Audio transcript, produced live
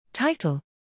Title: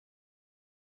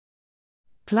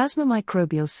 Plasma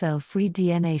microbial cell-free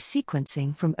DNA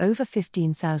sequencing from over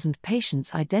 15,000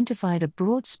 patients identified a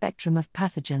broad spectrum of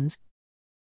pathogens.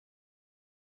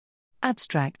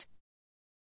 Abstract: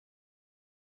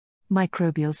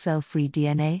 Microbial cell-free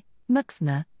DNA,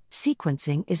 MCVDNA,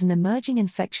 sequencing is an emerging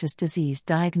infectious disease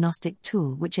diagnostic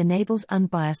tool which enables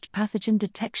unbiased pathogen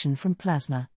detection from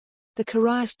plasma. The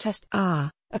Corias test R,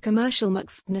 a commercial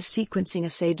MCVDNA sequencing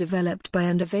assay developed by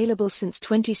and available since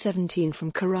 2017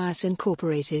 from Corias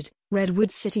Incorporated,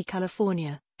 Redwood City,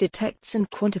 California, detects and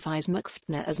quantifies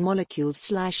MCVDNA as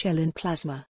molecules/L in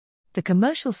plasma. The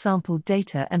commercial sample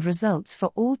data and results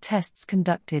for all tests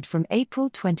conducted from April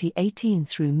 2018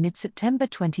 through mid-September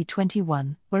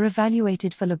 2021 were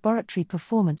evaluated for laboratory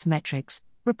performance metrics,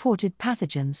 reported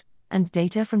pathogens, and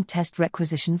data from test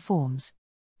requisition forms.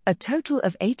 A total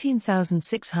of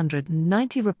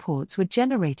 18,690 reports were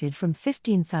generated from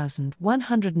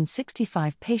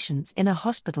 15,165 patients in a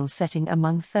hospital setting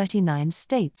among 39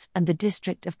 states and the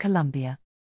District of Columbia.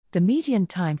 The median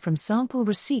time from sample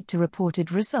receipt to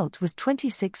reported result was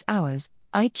 26 hours,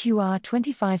 IQR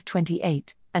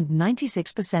 2528, and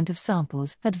 96% of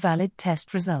samples had valid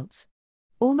test results.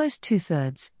 Almost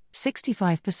two-thirds,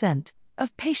 65%,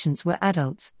 of patients were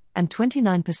adults, and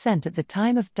 29% at the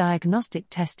time of diagnostic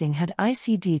testing had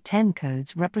ICD-10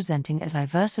 codes representing a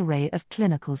diverse array of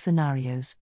clinical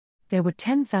scenarios. There were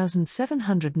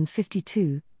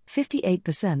 10,752,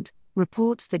 58%,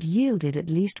 reports that yielded at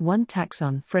least one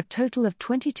taxon for a total of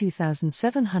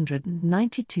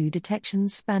 22,792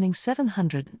 detections spanning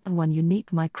 701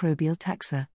 unique microbial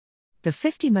taxa. The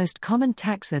 50 most common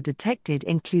taxa detected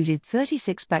included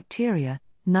 36 bacteria,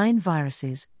 9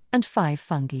 viruses, and 5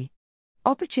 fungi.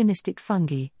 Opportunistic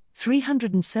fungi,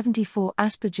 374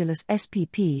 Aspergillus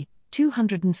spp,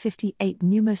 258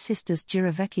 Pneumocystis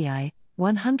jirovecii,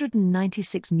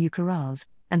 196 mucorales,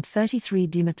 and 33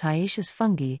 dematiaceous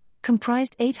fungi,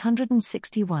 comprised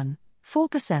 861,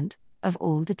 4%, of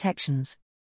all detections.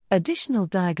 Additional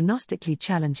diagnostically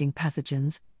challenging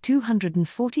pathogens,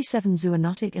 247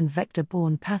 zoonotic and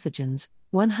vector-borne pathogens,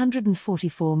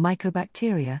 144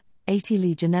 mycobacteria, 80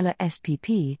 Legionella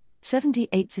spp,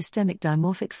 78 systemic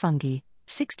dimorphic fungi,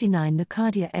 69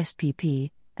 Nocardia spp,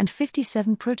 and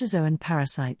 57 protozoan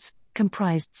parasites,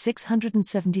 comprised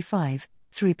 675,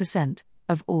 3%,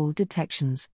 of all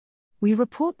detections. We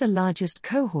report the largest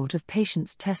cohort of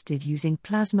patients tested using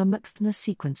plasma MCVDNA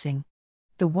sequencing.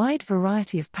 The wide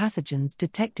variety of pathogens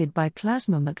detected by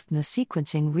plasma MCVDNA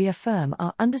sequencing reaffirm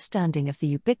our understanding of the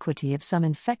ubiquity of some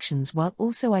infections while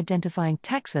also identifying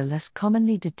taxa less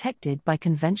commonly detected by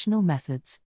conventional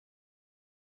methods.